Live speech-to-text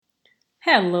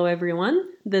Hello, everyone.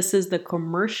 This is the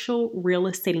Commercial Real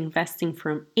Estate Investing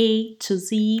from A to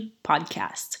Z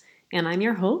podcast, and I'm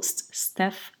your host,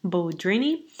 Steph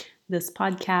Bodrini. This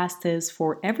podcast is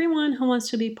for everyone who wants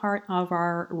to be part of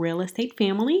our real estate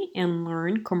family and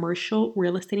learn commercial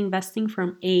real estate investing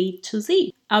from A to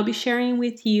Z. I'll be sharing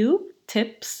with you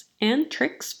tips and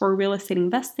tricks for real estate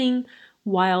investing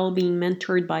while being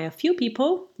mentored by a few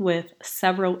people with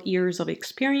several years of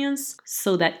experience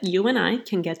so that you and I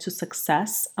can get to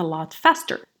success a lot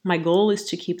faster. My goal is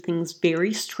to keep things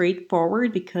very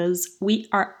straightforward because we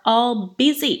are all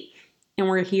busy and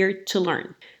we're here to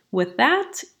learn. With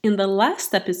that, in the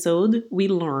last episode, we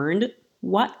learned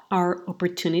what are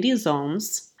opportunity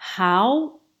zones,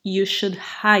 how you should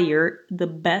hire the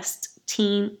best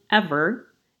team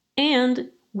ever,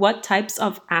 and what types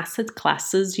of asset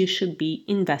classes you should be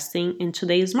investing in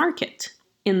today's market.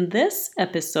 In this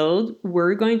episode,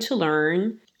 we're going to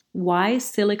learn why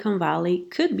Silicon Valley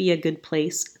could be a good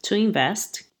place to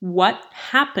invest, what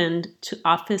happened to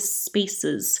office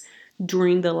spaces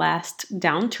during the last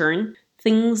downturn,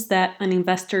 things that an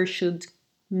investor should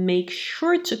make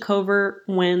sure to cover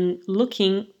when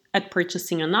looking at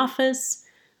purchasing an office,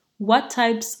 what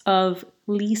types of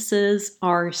leases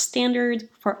are standard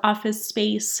for office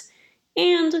space,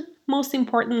 and most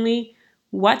importantly,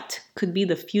 what could be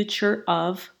the future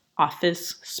of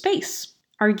office space.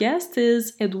 Our guest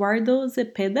is Eduardo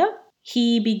Zepeda.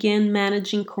 He began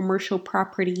managing commercial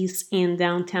properties in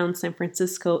downtown San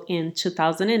Francisco in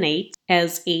 2008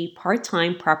 as a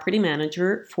part-time property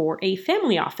manager for a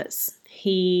family office.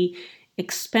 He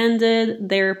expanded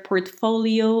their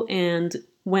portfolio and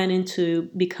went into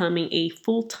becoming a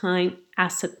full-time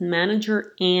asset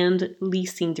manager and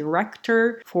leasing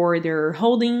director for their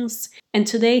holdings. And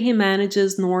today he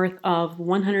manages north of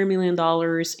 $100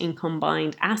 million in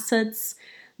combined assets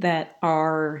that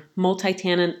are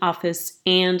multi-tenant office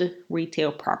and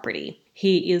retail property.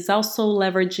 He is also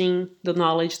leveraging the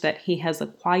knowledge that he has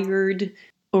acquired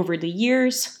over the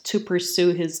years to pursue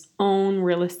his own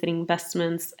real estate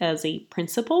investments as a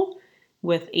principal,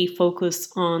 with a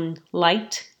focus on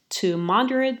light to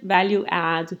moderate value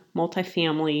add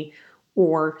multifamily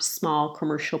or small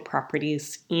commercial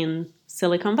properties in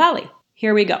Silicon Valley.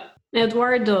 Here we go.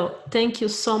 Eduardo, thank you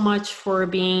so much for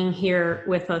being here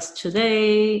with us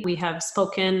today. We have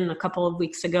spoken a couple of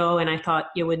weeks ago, and I thought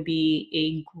you would be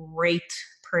a great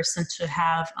person to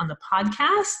have on the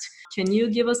podcast. Can you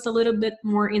give us a little bit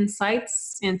more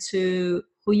insights into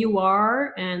who you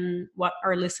are and what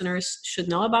our listeners should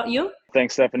know about you?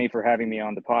 Thanks, Stephanie, for having me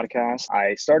on the podcast.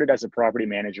 I started as a property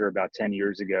manager about 10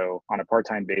 years ago on a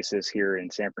part-time basis here in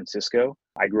San Francisco.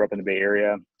 I grew up in the Bay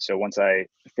Area. So once I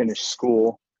finished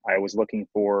school, I was looking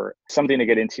for something to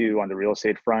get into on the real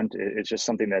estate front. It's just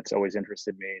something that's always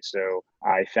interested me. So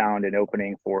I found an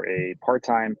opening for a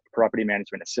part-time property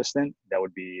management assistant that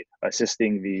would be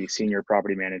assisting the senior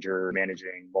property manager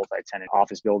managing multi-tenant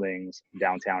office buildings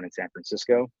downtown in San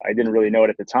Francisco. I didn't really know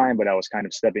it at the time, but I was kind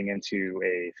of stepping into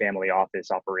a family office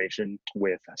operation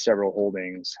with several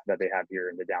holdings that they have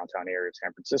here in the downtown area of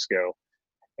San Francisco.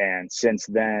 And since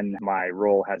then, my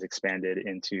role has expanded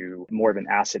into more of an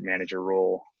asset manager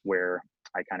role where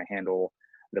I kind of handle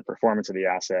the performance of the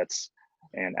assets.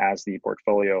 And as the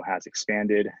portfolio has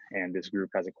expanded and this group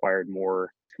has acquired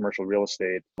more commercial real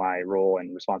estate, my role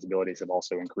and responsibilities have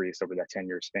also increased over that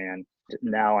 10-year span.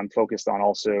 Now I'm focused on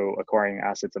also acquiring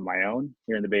assets of my own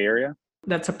here in the Bay Area.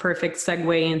 That's a perfect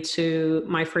segue into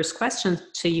my first question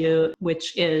to you,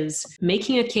 which is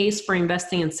making a case for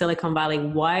investing in Silicon Valley.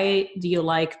 Why do you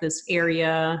like this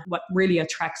area? What really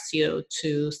attracts you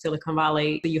to Silicon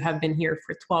Valley? You have been here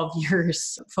for 12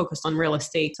 years focused on real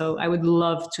estate. So I would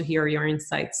love to hear your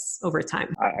insights over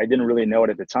time. I didn't really know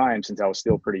it at the time since I was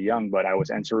still pretty young, but I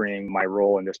was entering my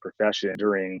role in this profession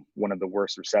during one of the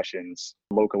worst recessions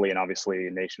locally and obviously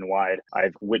nationwide.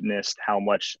 I've witnessed how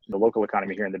much the local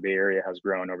economy here in the Bay Area has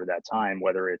grown over that time,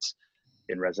 whether it's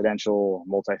in residential,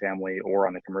 multifamily, or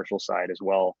on the commercial side as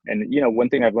well. And, one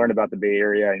thing I've learned about the Bay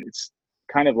Area, it's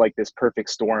kind of like this perfect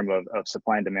storm of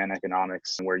supply and demand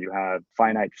economics where you have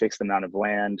finite fixed amount of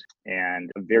land and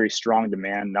a very strong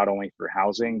demand, not only for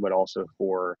housing, but also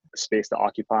for space to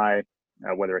occupy,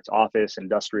 whether it's office,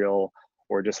 industrial,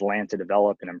 or just land to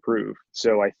develop and improve.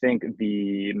 So I think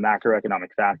the macroeconomic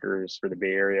factors for the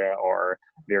Bay Area are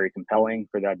very compelling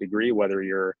for that degree, whether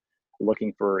you're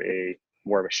looking for a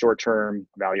more of a short-term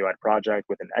value-add project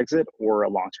with an exit or a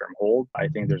long-term hold. I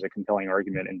think there's a compelling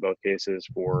argument in both cases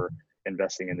for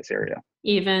investing in this area.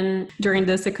 Even during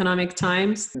this economic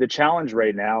times? The challenge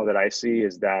right now that I see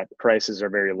is that prices are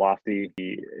very lofty.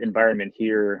 The environment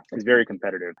here is very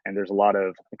competitive, and there's a lot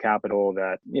of capital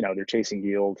that, they're chasing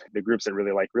yield. The groups that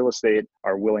really like real estate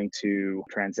are willing to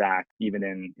transact even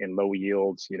in low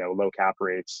yields, low cap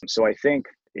rates. So I think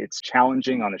it's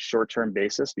challenging on a short-term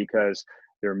basis because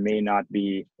there may not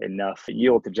be enough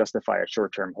yield to justify a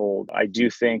short-term hold. I do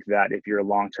think that if you're a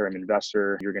long-term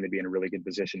investor, you're going to be in a really good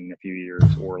position in a few years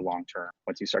or long-term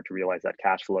once you start to realize that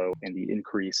cash flow and the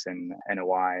increase in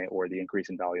NOI or the increase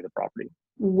in value of the property.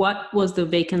 What was the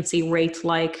vacancy rate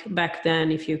like back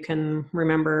then, if you can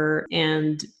remember?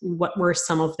 And what were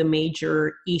some of the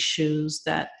major issues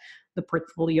that the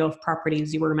portfolio of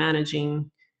properties you were managing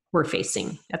were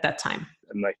facing at that time?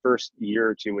 My first year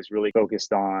or two was really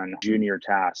focused on junior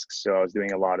tasks. So I was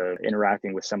doing a lot of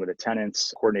interacting with some of the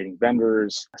tenants, coordinating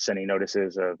vendors, sending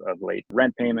notices of late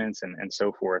rent payments and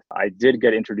so forth. I did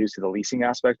get introduced to the leasing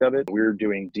aspect of it. We were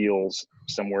doing deals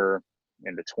somewhere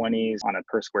in the 20s on a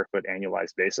per square foot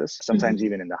annualized basis, sometimes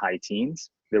even in the high teens.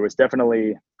 There was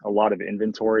definitely a lot of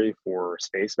inventory for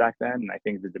space back then. And I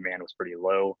think the demand was pretty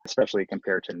low, especially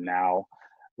compared to now,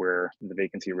 where the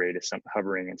vacancy rate is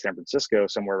hovering in San Francisco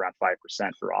somewhere around 5%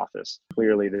 for office.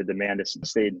 Clearly, the demand has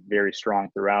stayed very strong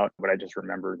throughout, but I just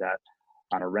remember that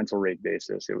on a rental rate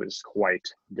basis, it was quite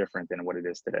different than what it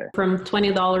is today. From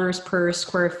 $20 per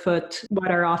square foot,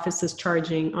 what are offices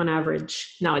charging on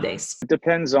average nowadays? It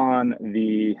depends on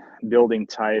the building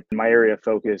type. My area of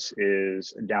focus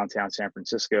is downtown San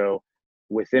Francisco.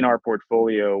 Within our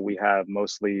portfolio, we have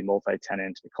mostly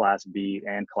multi-tenant Class B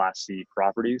and Class C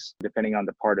properties, depending on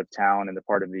the part of town and the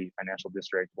part of the financial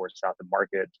district or south of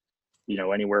market.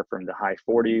 Anywhere from the high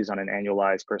 40s on an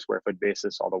annualized per square foot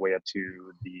basis, all the way up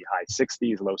to the high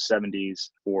 60s, low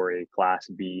 70s for a Class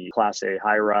B. Class A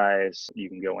high rise, you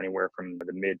can go anywhere from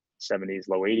the mid 70s,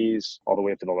 low 80s, all the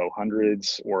way up to the low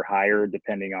hundreds or higher,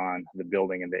 depending on the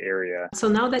building and the area. So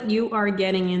now that you are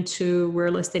getting into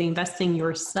real estate investing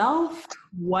yourself,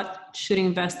 what should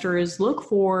investors look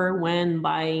for when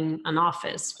buying an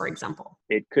office, for example?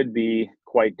 It could be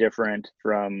quite different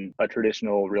from a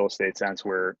traditional real estate sense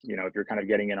where, if you're kind of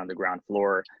getting in on the ground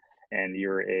floor and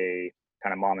you're a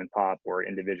kind of mom and pop or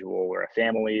individual or a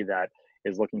family that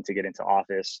is looking to get into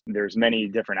office, there's many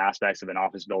different aspects of an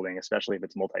office building, especially if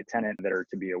it's multi-tenant, that are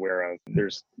to be aware of.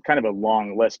 There's kind of a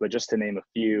long list, but just to name a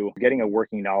few, getting a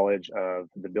working knowledge of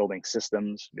the building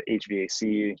systems, the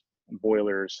HVAC,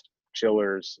 boilers,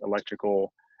 chillers,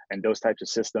 electrical, and those types of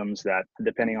systems that,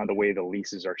 depending on the way the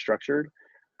leases are structured,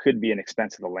 could be an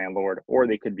expense to the landlord or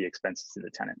they could be expenses to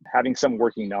the tenant. Having some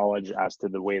working knowledge as to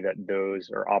the way that those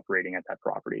are operating at that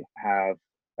property, have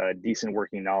a decent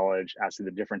working knowledge as to the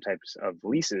different types of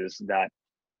leases that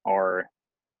are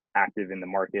active in the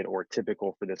market or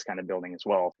typical for this kind of building as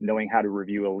well. Knowing how to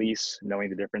review a lease, knowing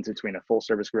the difference between a full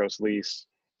service gross lease,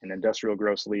 an industrial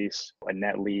gross lease, a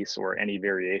net lease, or any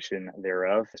variation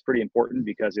thereof is pretty important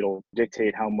because it'll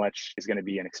dictate how much is going to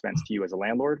be an expense to you as a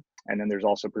landlord. And then there's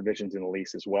also provisions in the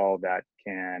lease as well that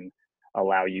can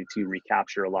allow you to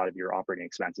recapture a lot of your operating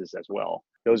expenses as well.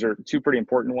 Those are two pretty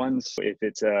important ones. If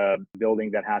it's a building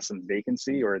that has some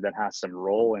vacancy or that has some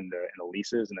roll in the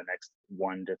leases in the next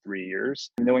 1 to 3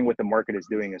 years, knowing what the market is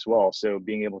doing as well. So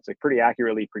being able to pretty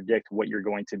accurately predict what you're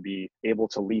going to be able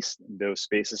to lease those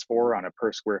spaces for on a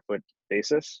per square foot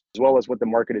basis, as well as what the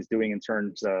market is doing in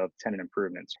terms of tenant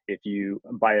improvements. If you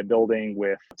buy a building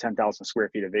with 10,000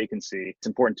 square feet of vacancy, it's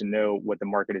important to know what the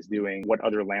market is doing, what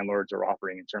other landlords are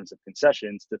offering in terms of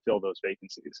concessions to fill those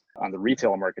vacancies. On the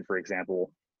retail market, for example,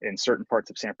 in certain parts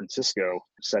of San Francisco,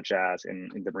 such as in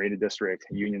the Marina District,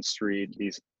 Union Street,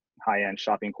 these high-end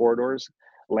shopping corridors,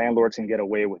 landlords can get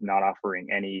away with not offering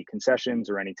any concessions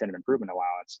or any tenant improvement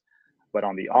allowance. But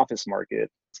on the office market,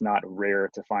 it's not rare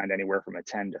to find anywhere from a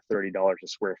 $10 to $30 a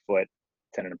square foot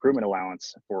tenant improvement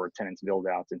allowance for tenants build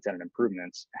outs and tenant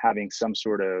improvements. Having some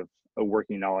sort of a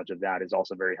working knowledge of that is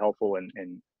also very helpful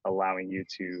in allowing you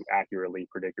to accurately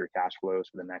predict your cash flows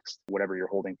for the next whatever your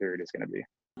holding period is going to be.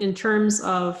 In terms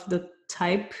of the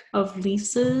type of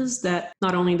leases that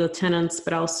not only the tenants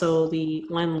but also the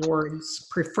landlords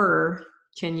prefer,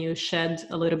 can you shed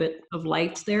a little bit of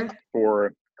light there?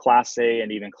 For Class A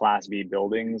and even Class B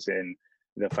buildings in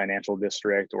the financial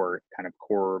district or kind of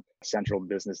core central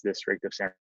business district of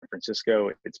San Francisco,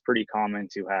 it's pretty common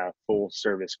to have full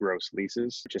service gross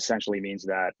leases, which essentially means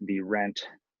that the rent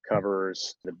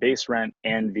covers the base rent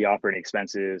and the operating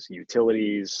expenses,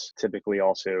 utilities, typically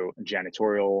also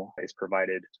janitorial is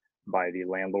provided by the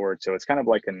landlord. So it's kind of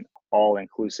like an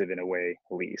all-inclusive in a way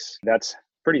lease. That's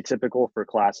pretty typical for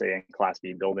Class A and Class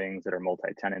B buildings that are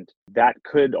multi-tenant. That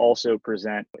could also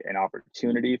present an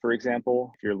opportunity, for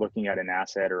example, if you're looking at an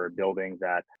asset or a building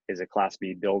that is a Class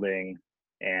B building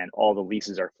and all the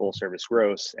leases are full service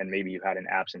gross, and maybe you had an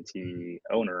absentee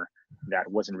owner that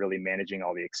wasn't really managing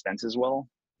all the expenses well,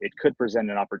 it could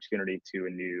present an opportunity to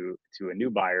a new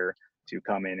buyer to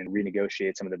come in and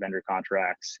renegotiate some of the vendor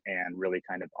contracts and really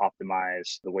kind of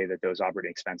optimize the way that those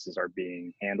operating expenses are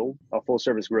being handled. A full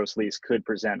service gross lease could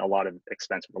present a lot of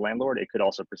expense for the landlord. It could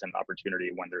also present an opportunity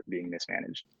when they're being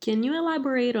mismanaged. Can you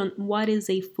elaborate on what is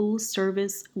a full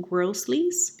service gross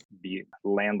lease? The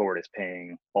landlord is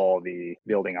paying all the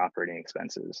building operating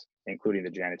expenses, including the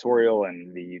janitorial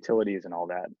and the utilities and all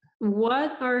that.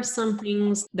 What are some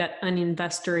things that an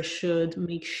investor should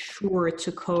make sure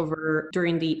to cover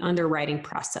during the underwriting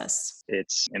process?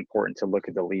 It's important to look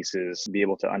at the leases, be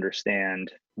able to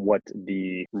understand what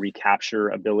the recapture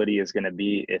ability is going to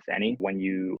be, if any. When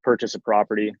you purchase a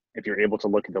property, if you're able to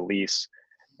look at the lease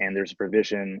and there's a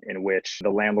provision in which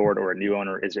the landlord or a new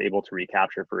owner is able to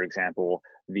recapture, for example,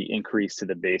 the increase to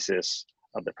the basis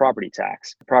of the property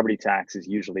tax. The property tax is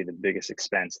usually the biggest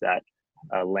expense that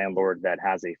a landlord that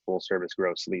has a full service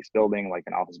gross lease building, like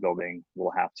an office building,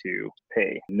 will have to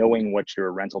pay. Knowing what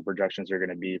your rental projections are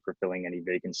going to be for filling any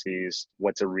vacancies,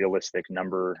 what's a realistic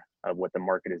number of what the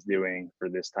market is doing for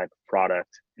this type of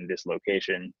product in this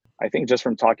location. I think just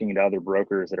from talking to other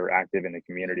brokers that are active in the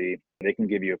community, they can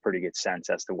give you a pretty good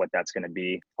sense as to what that's going to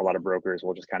be. A lot of brokers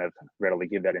will just kind of readily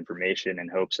give that information in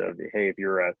hopes of, hey, if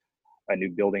you're a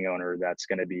new building owner that's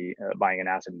going to be buying an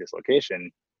asset in this location,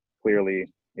 clearly,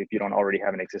 if you don't already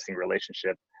have an existing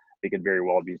relationship, they could very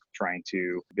well be trying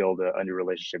to build a new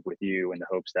relationship with you in the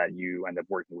hopes that you end up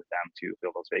working with them to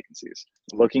fill those vacancies.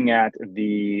 Looking at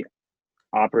the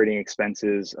operating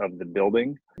expenses of the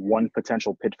building, one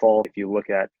potential pitfall, if you look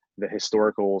at the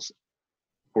historicals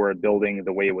for a building,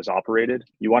 the way it was operated,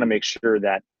 you want to make sure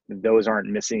that those aren't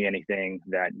missing anything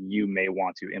that you may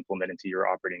want to implement into your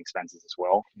operating expenses as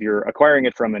well. If you're acquiring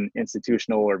it from an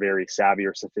institutional or very savvy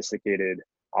or sophisticated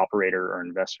operator or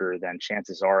investor, then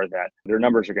chances are that their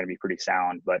numbers are going to be pretty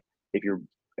sound. But if you're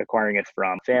acquiring it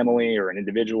from family or an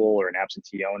individual or an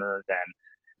absentee owner, then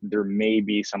there may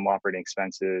be some operating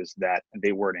expenses that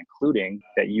they weren't including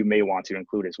that you may want to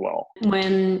include as well.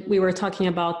 When we were talking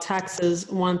about taxes,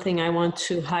 one thing I want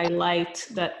to highlight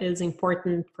that is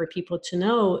important for people to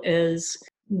know is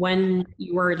when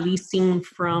you are leasing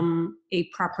from a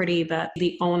property that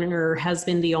the owner has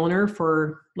been the owner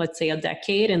for, let's say, a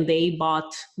decade, and they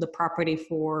bought the property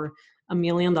for $1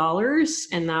 million,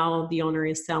 and now the owner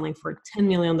is selling for $10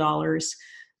 million,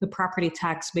 the property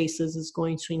tax basis is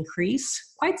going to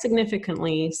increase quite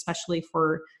significantly, especially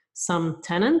for some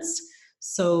tenants.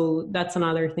 So that's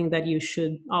another thing that you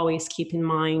should always keep in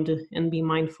mind and be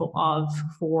mindful of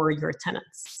for your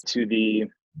tenants. To the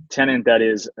tenant that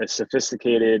is a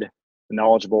sophisticated,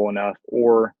 knowledgeable enough,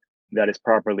 or that is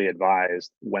properly advised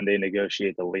when they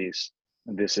negotiate the lease,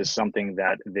 this is something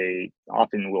that they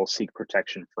often will seek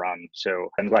protection from. So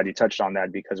I'm glad you touched on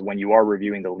that, because when you are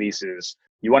reviewing the leases,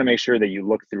 you want to make sure that you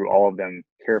look through all of them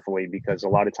carefully, because a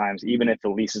lot of times, even if the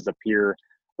leases appear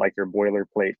like your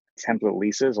boilerplate template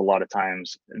leases, a lot of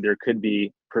times there could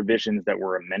be provisions that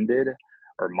were amended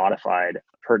or modified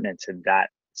pertinent to that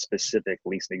specific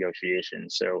lease negotiation.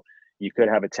 So you could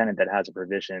have a tenant that has a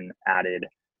provision added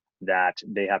that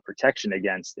they have protection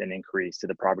against an increase to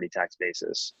the property tax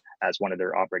basis as one of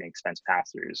their operating expense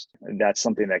pass-throughs. That's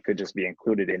something that could just be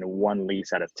included in one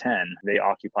lease out of 10. They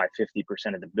occupy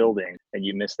 50% of the building, and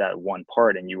you miss that one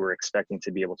part, and you were expecting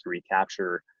to be able to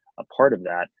recapture a part of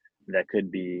that. That could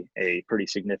be a pretty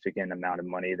significant amount of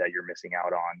money that you're missing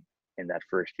out on in that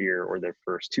first year or the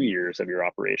first 2 years of your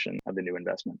operation of the new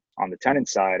investment. On the tenant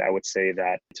side, I would say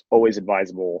that it's always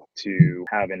advisable to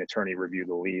have an attorney review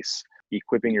the lease,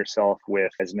 equipping yourself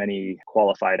with as many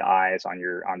qualified eyes on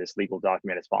this legal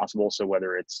document as possible. So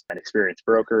whether it's an experienced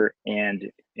broker and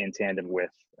in tandem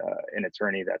with an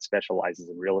attorney that specializes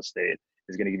in real estate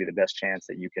is going to give you the best chance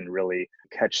that you can really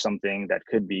catch something that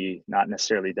could be not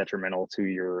necessarily detrimental to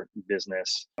your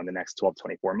business in the next 12,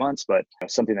 24 months, but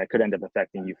something that could end up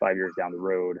affecting you 5 years down the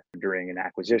road during an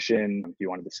acquisition, if you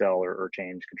wanted to sell or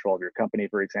change control of your company,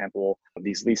 for example.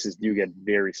 These leases do get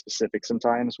very specific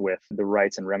sometimes with the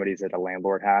rights and remedies that a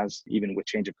landlord has, even with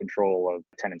change of control of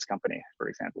a tenant's company, for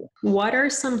example. What are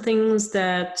some things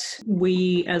that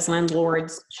we as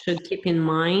landlords should keep in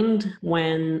mind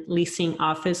when leasing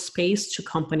office space to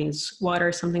companies? What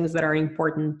are some things that are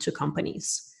important to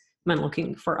companies when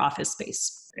looking for office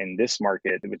space? In this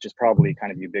market, which is probably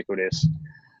kind of ubiquitous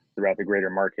throughout the greater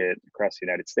market across the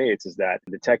United States, is that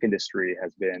the tech industry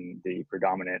has been the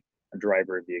predominant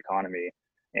driver of the economy.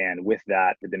 And with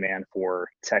that, the demand for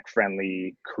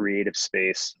tech-friendly, creative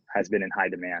space has been in high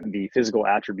demand. The physical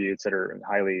attributes that are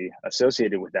highly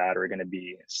associated with that are going to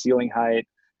be ceiling height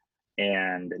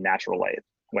and natural light.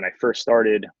 When I first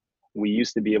started, we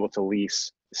used to be able to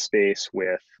lease space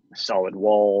with solid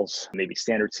walls, maybe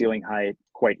standard ceiling height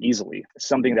quite easily,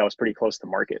 something that was pretty close to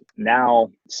market. Now,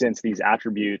 since these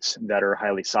attributes that are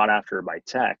highly sought after by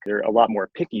tech, they're a lot more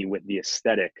picky with the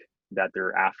aesthetic that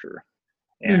they're after.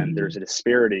 And there's a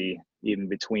disparity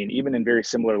even in very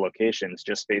similar locations,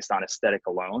 just based on aesthetic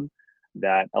alone,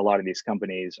 that a lot of these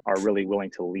companies are really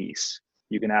willing to lease.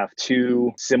 You can have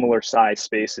two similar size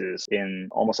spaces in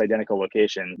almost identical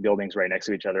location, buildings right next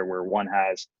to each other, where one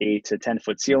has 8 to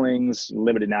 10-foot ceilings,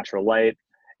 limited natural light,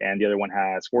 and the other one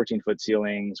has 14-foot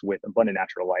ceilings with abundant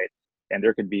natural light. And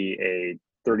there could be a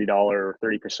 $30,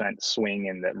 30% swing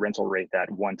in the rental rate that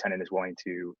one tenant is willing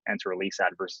to enter a lease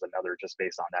at versus another, just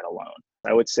based on that alone.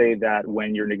 I would say that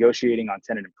when you're negotiating on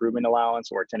tenant improvement allowance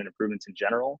or tenant improvements in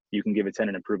general, you can give a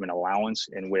tenant improvement allowance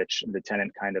in which the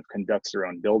tenant kind of conducts their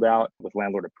own build out with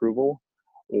landlord approval,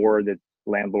 or the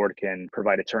landlord can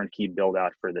provide a turnkey build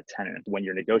out for the tenant. When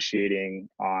you're negotiating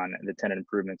on the tenant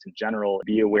improvements in general,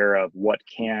 be aware of what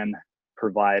can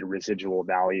provide residual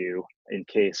value in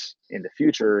case in the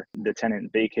future the tenant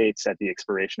vacates at the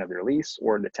expiration of their lease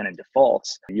or the tenant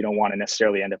defaults. You don't want to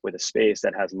necessarily end up with a space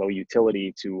that has low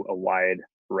utility to a wide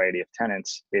variety of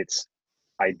tenants. It's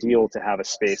ideal to have a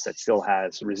space that still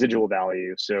has residual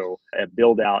value, so a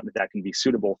build out that can be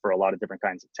suitable for a lot of different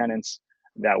kinds of tenants.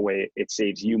 That way, it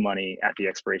saves you money at the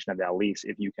expiration of that lease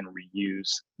if you can reuse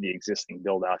the existing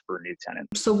build out for a new tenant.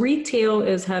 So retail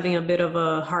is having a bit of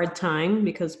a hard time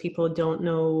because people don't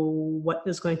know what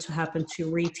is going to happen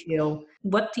to retail.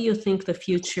 What do you think the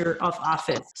future of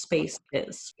office space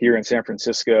is? Here in San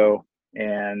Francisco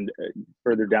and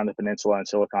further down the peninsula in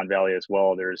Silicon Valley as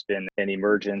well, there's been an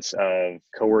emergence of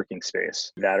co-working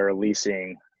space that are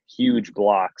leasing huge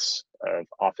blocks of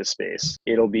office space.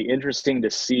 It'll be interesting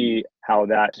to see how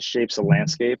that shapes the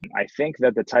landscape. I think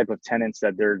that the type of tenants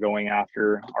that they're going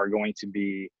after are going to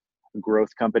be growth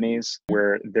companies,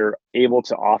 where they're able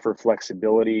to offer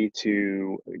flexibility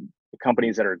to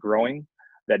companies that are growing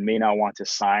that may not want to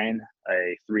sign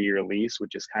a 3-year lease,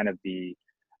 which is kind of the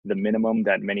minimum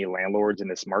that many landlords in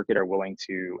this market are willing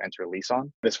to enter a lease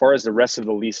on. As far as the rest of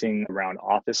the leasing around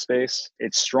office space,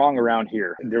 it's strong around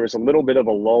here. There was a little bit of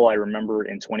a lull, I remember,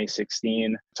 in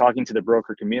 2016, talking to the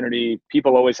broker community.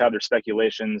 People always have their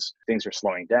speculations. Things are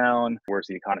slowing down. Where's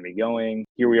the economy going?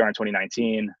 Here we are in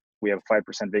 2019. We have a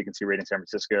 5% vacancy rate in San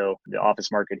Francisco. The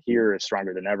office market here is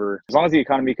stronger than ever. As long as the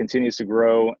economy continues to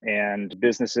grow and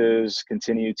businesses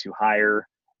continue to hire,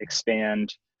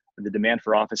 expand, the demand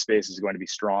for office space is going to be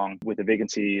strong. With the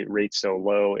vacancy rate so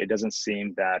low, it doesn't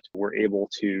seem that we're able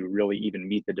to really even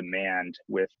meet the demand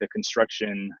with the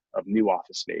construction of new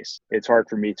office space. It's hard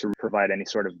for me to provide any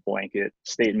sort of blanket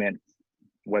statement,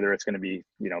 whether it's going to be,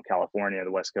 California,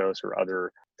 the West Coast, or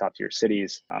other top tier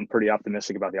cities. I'm pretty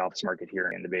optimistic about the office market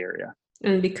here in the Bay Area.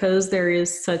 And because there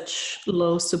is such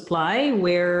low supply,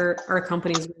 where are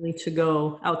companies willing to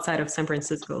go outside of San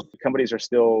Francisco? Companies are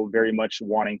still very much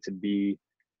wanting to be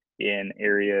in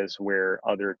areas where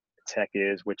other tech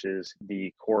is, which is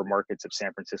the core markets of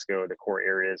San Francisco, the core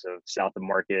areas of South of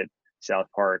Market, South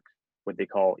Park, what they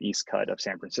call East Cut of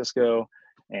San Francisco,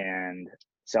 and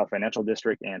South Financial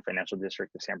District and Financial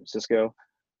District of San Francisco.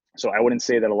 So I wouldn't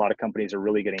say that a lot of companies are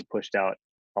really getting pushed out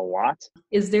a lot.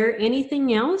 Is there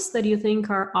anything else that you think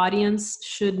our audience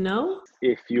should know?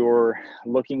 If you're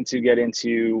looking to get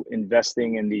into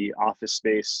investing in the office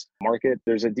space market,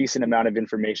 there's a decent amount of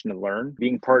information to learn.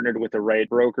 Being partnered with the right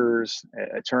brokers,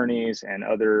 attorneys, and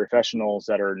other professionals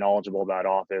that are knowledgeable about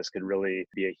office could really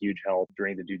be a huge help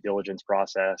during the due diligence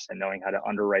process, and knowing how to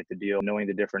underwrite the deal, knowing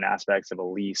the different aspects of a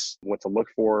lease, what to look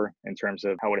for in terms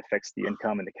of how it affects the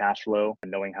income and the cash flow,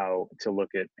 and knowing how to look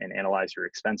at and analyze your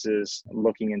expenses,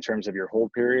 looking in terms of your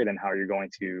hold period and how you're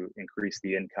going to increase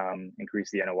the income,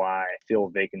 increase the NOI, fill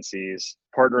vacancies.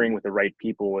 Partnering with the right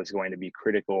people is going to be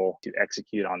critical to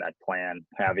execute on that plan.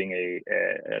 Having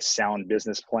a sound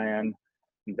business plan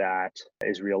that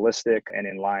is realistic and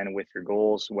in line with your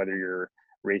goals, whether you're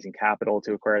raising capital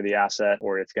to acquire the asset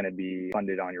or it's going to be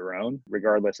funded on your own.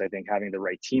 Regardless, I think having the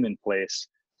right team in place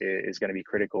is going to be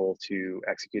critical to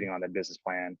executing on that business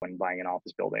plan when buying an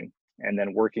office building. And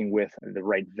then working with the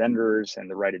right vendors and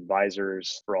the right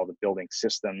advisors for all the building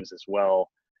systems as well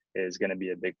is going to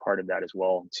be a big part of that as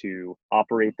well, to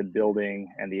operate the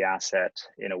building and the asset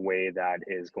in a way that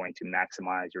is going to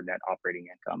maximize your net operating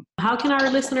income. How can our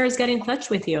listeners get in touch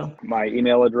with you? My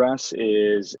email address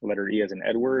is letter E as in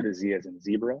Edward, Z as in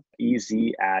zebra,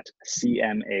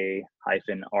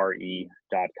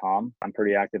 ez@cma-re.com. I'm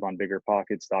pretty active on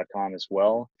biggerpockets.com as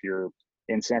well. If you're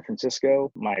in San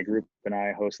Francisco, my group and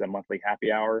I host a monthly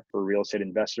happy hour for real estate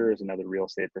investors and other real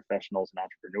estate professionals and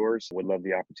entrepreneurs. Would love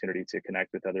the opportunity to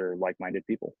connect with other like-minded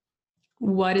people.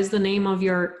 What is the name of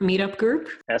your meetup group?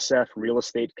 SF Real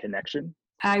Estate Connection.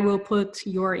 I will put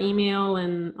your email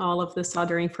and all of this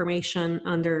other information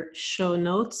under show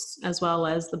notes, as well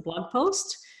as the blog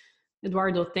post.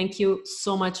 Eduardo, thank you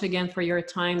so much again for your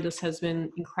time. This has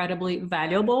been incredibly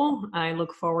valuable. I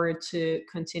look forward to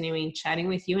continuing chatting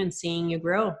with you and seeing you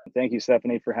grow. Thank you,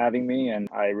 Stephanie, for having me. And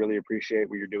I really appreciate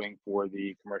what you're doing for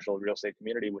the commercial real estate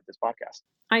community with this podcast.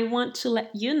 I want to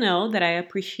let you know that I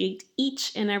appreciate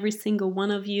each and every single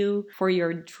one of you for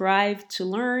your drive to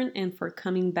learn and for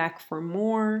coming back for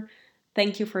more.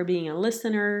 Thank you for being a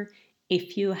listener.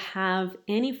 If you have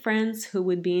any friends who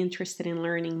would be interested in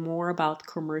learning more about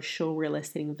commercial real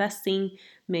estate investing,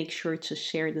 make sure to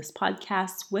share this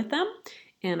podcast with them.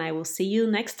 And I will see you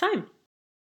next time.